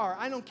who you are.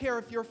 I don't care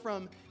if you're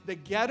from the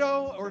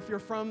ghetto or if you're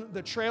from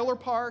the trailer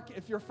park,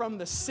 if you're from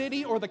the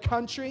city or the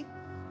country.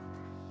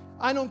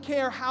 I don't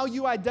care how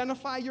you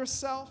identify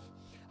yourself.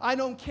 I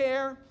don't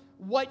care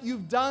what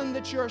you've done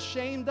that you're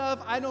ashamed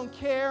of. I don't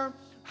care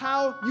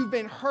how you've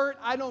been hurt.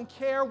 I don't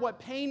care what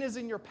pain is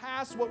in your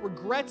past, what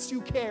regrets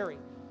you carry.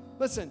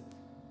 Listen,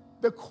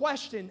 the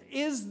question,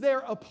 is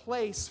there a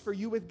place for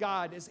you with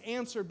God, is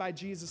answered by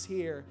Jesus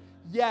here.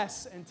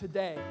 Yes, and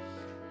today.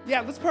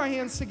 Yeah, let's put our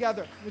hands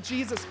together with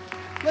Jesus.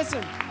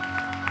 Listen,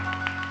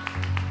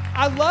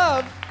 I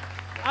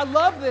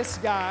love this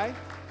guy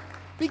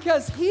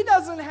because he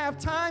doesn't have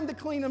time to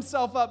clean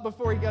himself up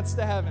before he gets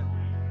to heaven,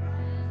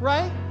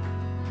 right?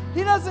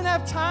 He doesn't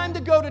have time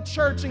to go to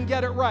church and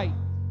get it right.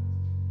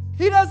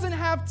 He doesn't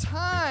have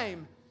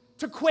time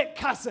to quit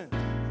cussing.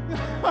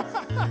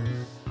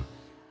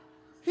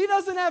 He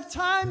doesn't have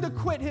time to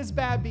quit his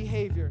bad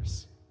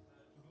behaviors.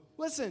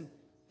 Listen,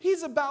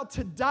 he's about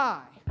to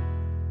die.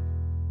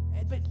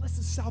 But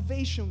listen,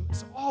 salvation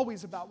is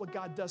always about what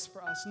God does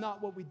for us,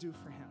 not what we do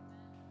for him.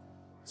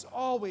 It's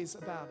always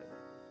about it.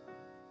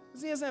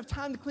 Because he doesn't have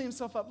time to clean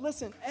himself up.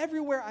 Listen,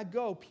 everywhere I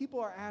go, people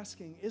are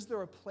asking, is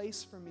there a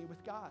place for me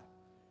with God?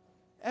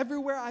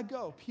 Everywhere I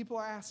go, people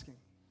are asking.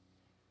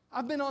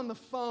 I've been on the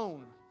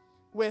phone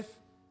with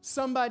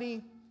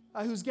somebody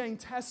who's getting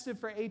tested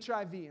for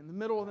HIV in the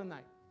middle of the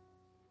night.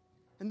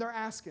 And they're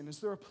asking, is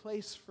there a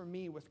place for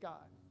me with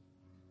God?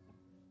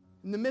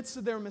 In the midst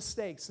of their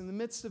mistakes, in the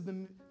midst of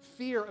the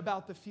fear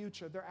about the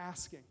future, they're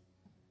asking.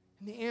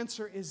 And the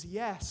answer is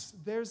yes,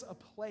 there's a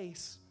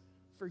place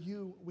for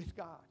you with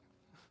God.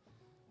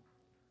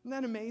 Isn't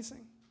that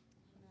amazing?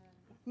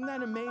 Isn't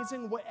that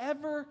amazing?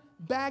 Whatever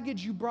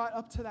baggage you brought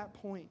up to that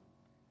point,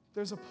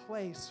 there's a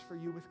place for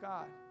you with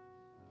God.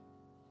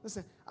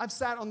 Listen, I've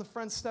sat on the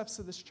front steps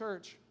of this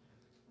church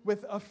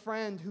with a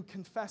friend who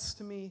confessed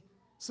to me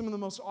some of the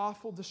most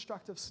awful,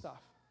 destructive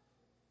stuff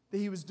that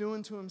he was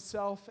doing to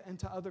himself and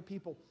to other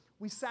people.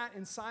 We sat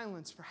in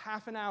silence for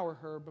half an hour,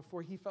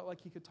 before he felt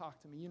like he could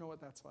talk to me. You know what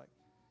that's like.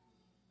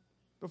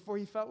 Before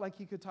he felt like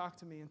he could talk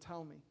to me and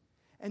tell me.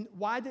 And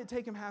why did it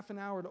take him half an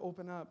hour to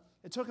open up?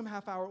 It took him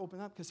half an hour to open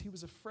up because he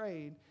was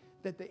afraid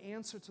that the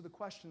answer to the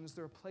question, is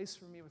there a place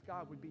for me with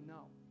God, would be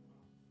no.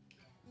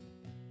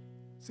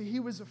 See,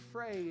 he was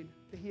afraid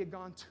that he had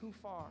gone too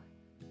far,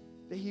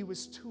 that he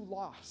was too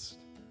lost.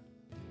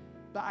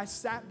 But I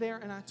sat there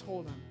and I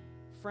told him,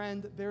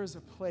 friend, there is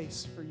a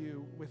place for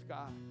you with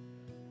God.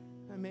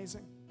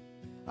 Amazing.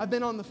 I've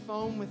been on the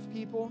phone with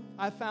people.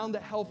 I found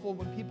it helpful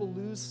when people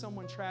lose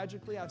someone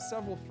tragically. I have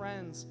several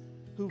friends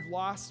who've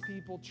lost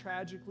people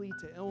tragically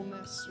to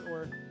illness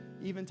or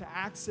even to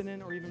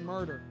accident or even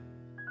murder.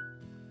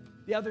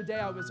 The other day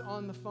I was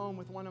on the phone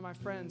with one of my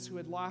friends who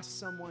had lost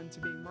someone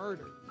to being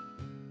murdered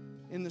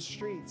in the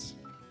streets.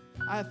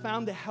 I have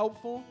found it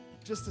helpful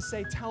just to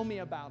say, tell me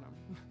about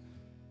him.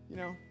 You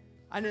know,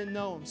 I didn't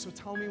know him, so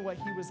tell me what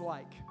he was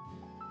like.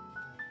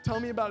 Tell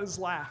me about his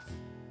laugh.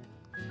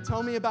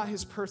 Tell me about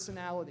his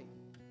personality.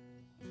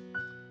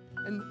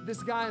 And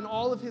this guy, in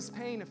all of his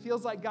pain, it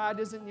feels like God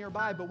isn't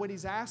nearby, but what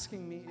he's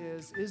asking me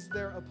is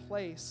there a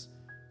place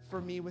for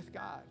me with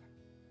God?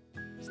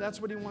 So that's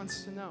what he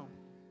wants to know.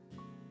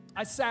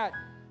 I sat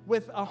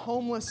with a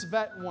homeless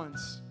vet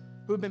once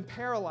who had been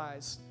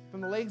paralyzed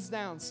from the legs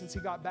down since he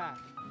got back.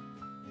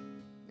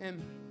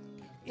 And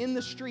in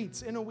the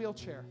streets, in a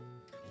wheelchair.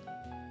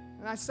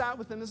 And I sat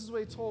with him. This is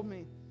what he told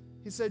me.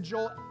 He said,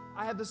 Joel,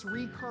 I have this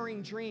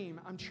recurring dream.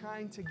 I'm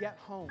trying to get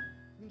home.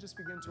 You can just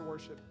begin to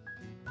worship.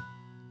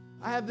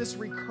 I have this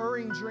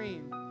recurring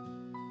dream.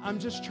 I'm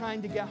just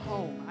trying to get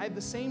home. I have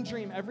the same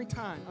dream every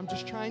time. I'm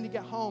just trying to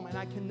get home, and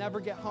I can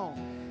never get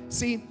home.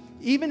 See,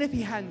 even if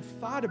he hadn't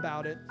thought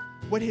about it,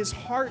 what his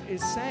heart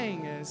is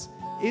saying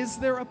is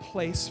there a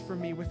place for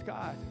me with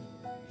God?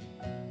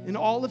 In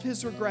all of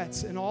his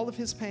regrets, in all of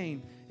his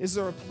pain, is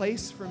there a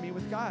place for me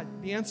with God?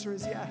 The answer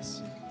is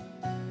yes.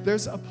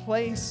 There's a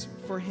place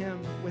for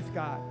him with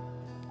God.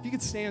 If you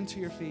could stand to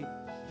your feet.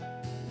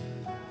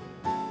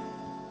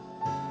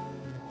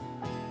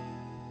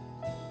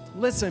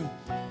 Listen,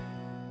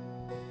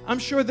 I'm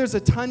sure there's a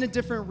ton of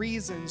different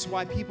reasons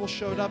why people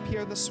showed up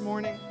here this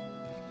morning,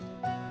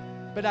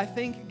 but I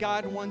think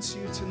God wants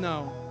you to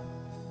know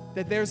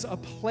that there's a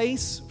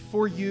place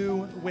for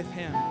you with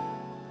him.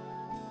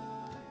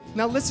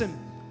 Now listen,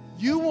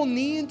 you will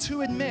need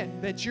to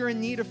admit that you're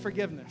in need of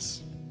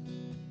forgiveness.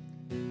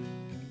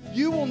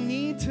 You will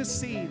need to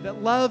see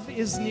that love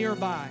is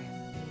nearby.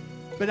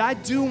 But I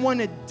do want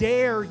to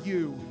dare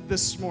you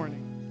this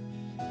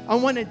morning. I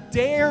want to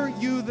dare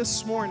you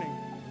this morning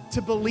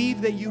to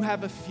believe that you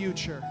have a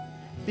future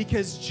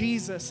because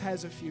Jesus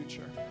has a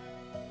future.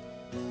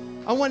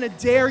 I want to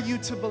dare you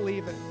to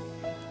believe it.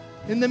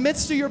 In the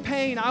midst of your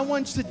pain, I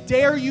want to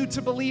dare you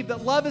to believe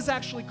that love is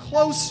actually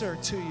closer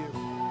to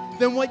you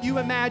than what you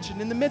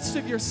imagine. In the midst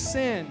of your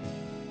sin,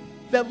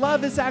 that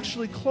love is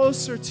actually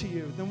closer to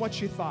you than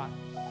what you thought.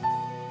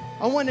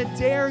 I want to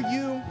dare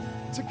you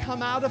to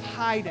come out of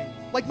hiding,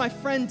 like my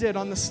friend did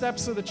on the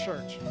steps of the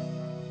church,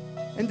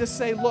 and to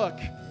say, look,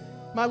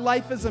 my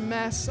life is a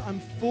mess. I'm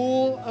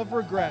full of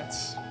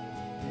regrets.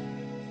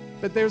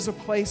 But there's a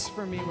place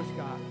for me with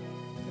God.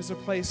 There's a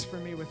place for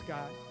me with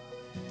God.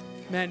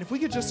 Man, if we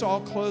could just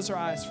all close our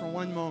eyes for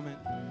one moment.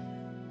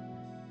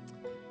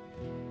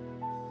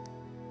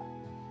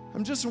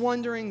 I'm just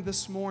wondering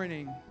this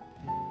morning,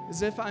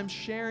 as if I'm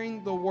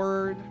sharing the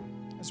word,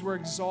 as we're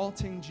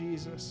exalting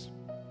Jesus,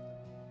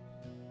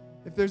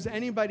 if there's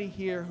anybody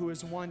here who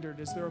has wondered,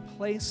 is there a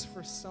place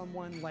for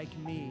someone like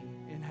me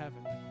in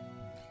heaven?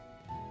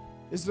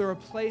 Is there a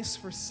place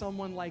for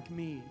someone like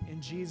me in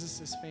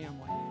Jesus'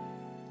 family?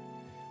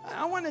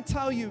 I want to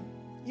tell you,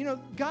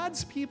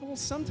 God's people,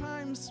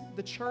 sometimes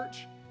the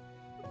church,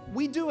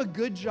 we do a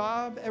good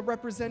job at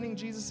representing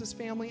Jesus'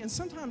 family, and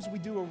sometimes we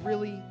do a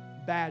really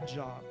bad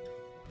job.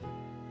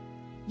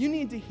 You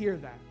need to hear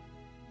that.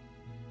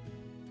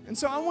 And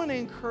so I want to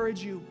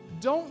encourage you,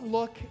 don't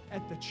look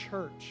at the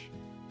church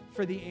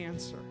for the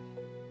answer.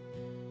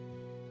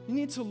 you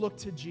need to look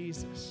to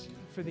Jesus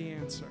for the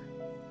answer.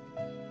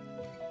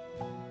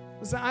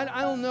 Listen,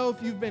 I don't know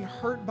if you've been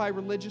hurt by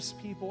religious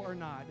people or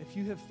not, if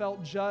you have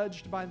felt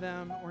judged by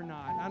them or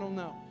not. I don't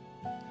know.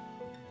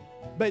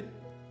 But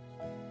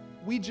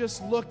we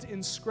just looked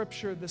in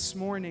Scripture this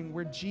morning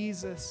where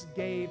Jesus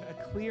gave a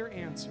clear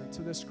answer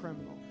to this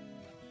criminal,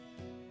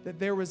 that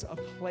there was a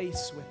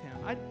place with him.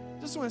 I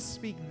just want to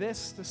speak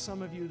this to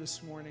some of you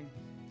this morning,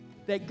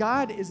 that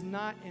God is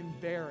not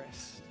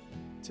embarrassed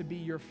to be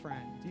your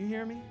friend. Do you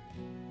hear me?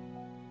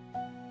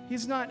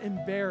 He's not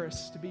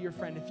embarrassed to be your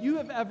friend. If you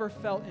have ever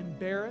felt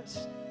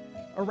embarrassed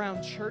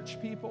around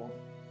church people,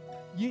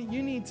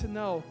 you need to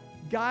know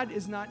God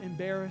is not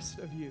embarrassed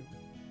of you.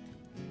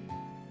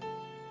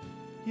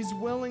 He's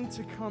willing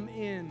to come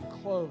in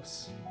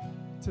close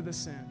to the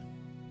sin.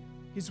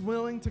 He's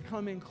willing to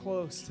come in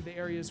close to the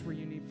areas where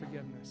you need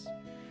forgiveness.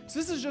 So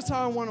this is just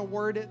how I want to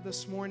word it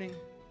this morning.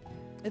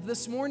 If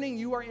this morning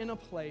you are in a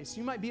place,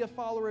 you might be a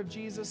follower of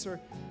Jesus, or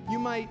you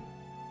might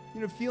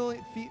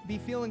be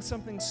feeling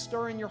something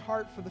stir in your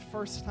heart for the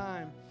first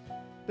time.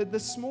 But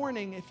this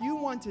morning, if you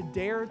want to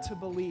dare to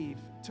believe,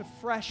 to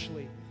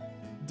freshly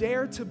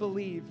dare to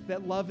believe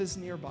that love is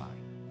nearby,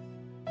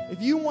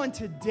 if you want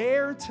to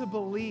dare to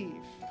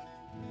believe,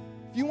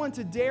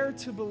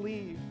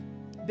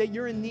 that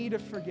you're in need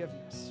of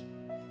forgiveness,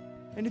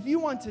 and if you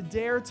want to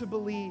dare to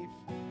believe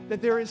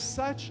that there is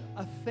such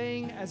a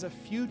thing as a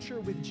future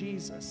with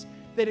Jesus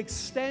that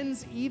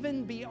extends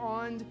even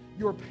beyond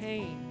your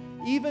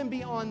pain, even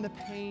beyond the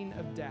pain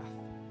of death.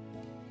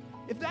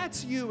 If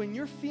that's you and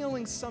you're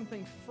feeling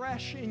something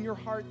fresh in your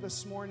heart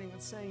this morning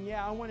that's saying,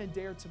 yeah, I want to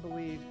dare to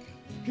believe,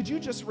 could you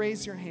just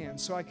raise your hand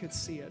so I could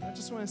see it? I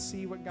just want to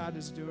see what God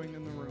is doing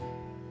in the room.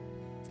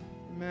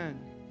 Amen.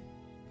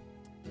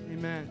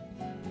 Amen.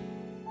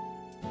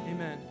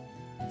 Amen.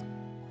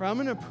 I'm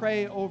going to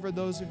pray over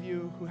those of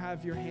you who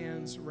have your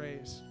hands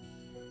raised.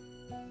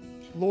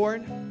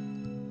 Lord,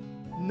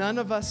 none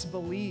of us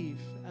believe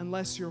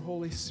unless your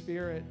Holy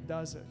Spirit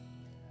does it.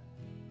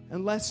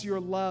 Unless your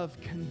love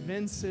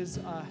convinces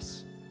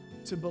us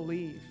to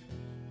believe,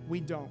 we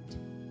don't.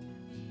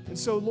 And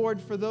so, Lord,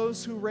 for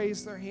those who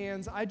raise their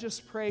hands, I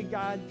just pray,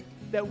 God,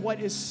 that what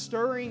is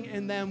stirring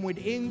in them would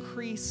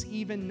increase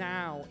even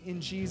now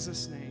in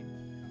Jesus' name.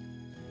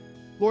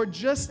 Lord,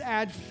 just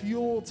add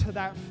fuel to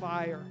that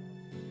fire,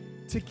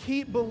 to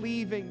keep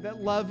believing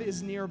that love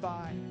is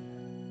nearby,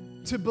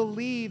 to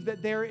believe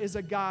that there is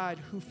a God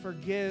who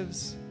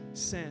forgives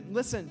sin.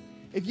 Listen,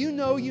 if you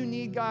know you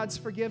need God's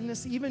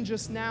forgiveness, even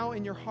just now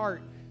in your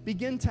heart,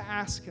 begin to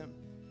ask Him.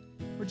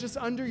 Or just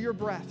under your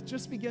breath,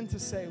 just begin to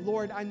say,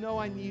 Lord, I know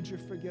I need your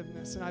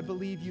forgiveness, and I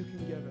believe you can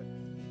give it.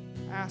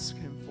 Ask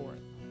Him for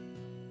it.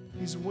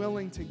 He's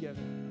willing to give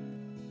it.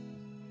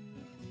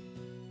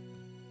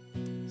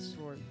 Yes,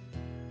 Lord,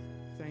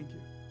 thank you.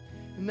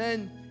 And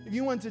then, if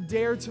you want to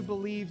dare to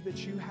believe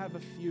that you have a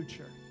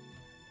future,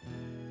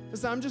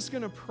 listen, I'm just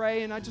going to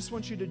pray, and I just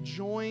want you to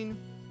join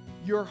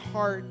your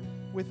heart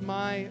with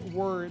my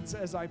words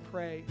as I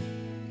pray.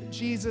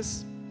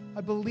 Jesus,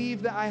 I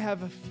believe that I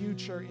have a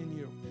future in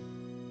you.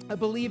 I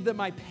believe that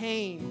my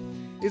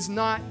pain is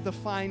not the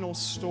final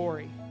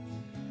story.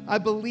 I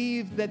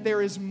believe that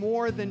there is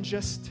more than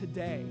just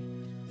today,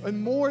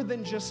 and more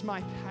than just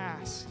my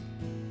past.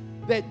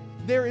 That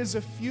there is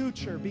a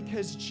future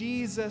because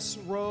Jesus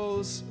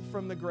rose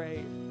from the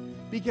grave,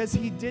 because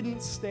He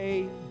didn't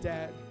stay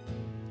dead.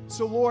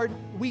 So Lord,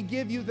 we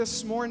give you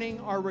this morning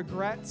our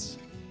regrets.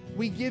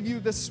 We give you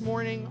this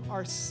morning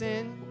our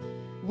sin.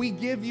 We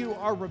give you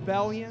our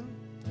rebellion.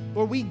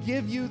 Lord, we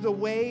give you the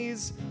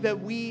ways that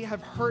we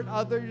have hurt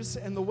others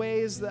and the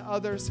ways that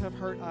others have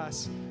hurt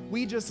us.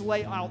 We just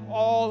lay out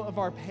all of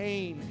our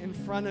pain in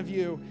front of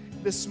you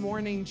this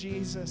morning,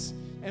 Jesus,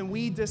 and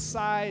we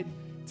decide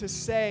to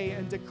say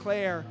and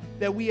declare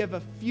that we have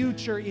a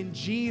future in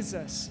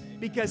Jesus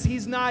because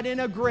He's not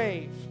in a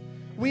grave.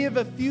 We have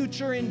a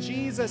future in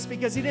Jesus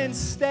because He didn't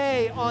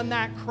stay on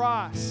that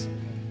cross.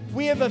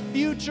 We have a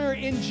future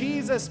in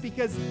Jesus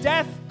because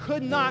death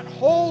could not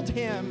hold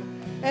Him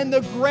and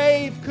the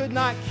grave could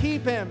not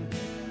keep Him.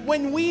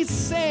 When we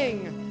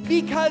sing,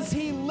 because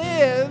He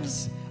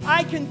lives,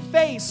 I can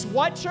face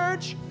what,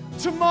 church?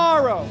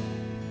 Tomorrow.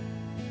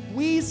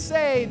 We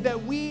say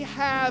that we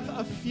have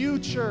a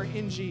future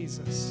in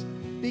Jesus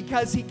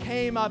because He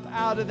came up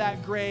out of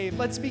that grave.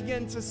 Let's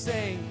begin to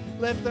sing.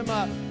 Lift Him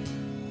up.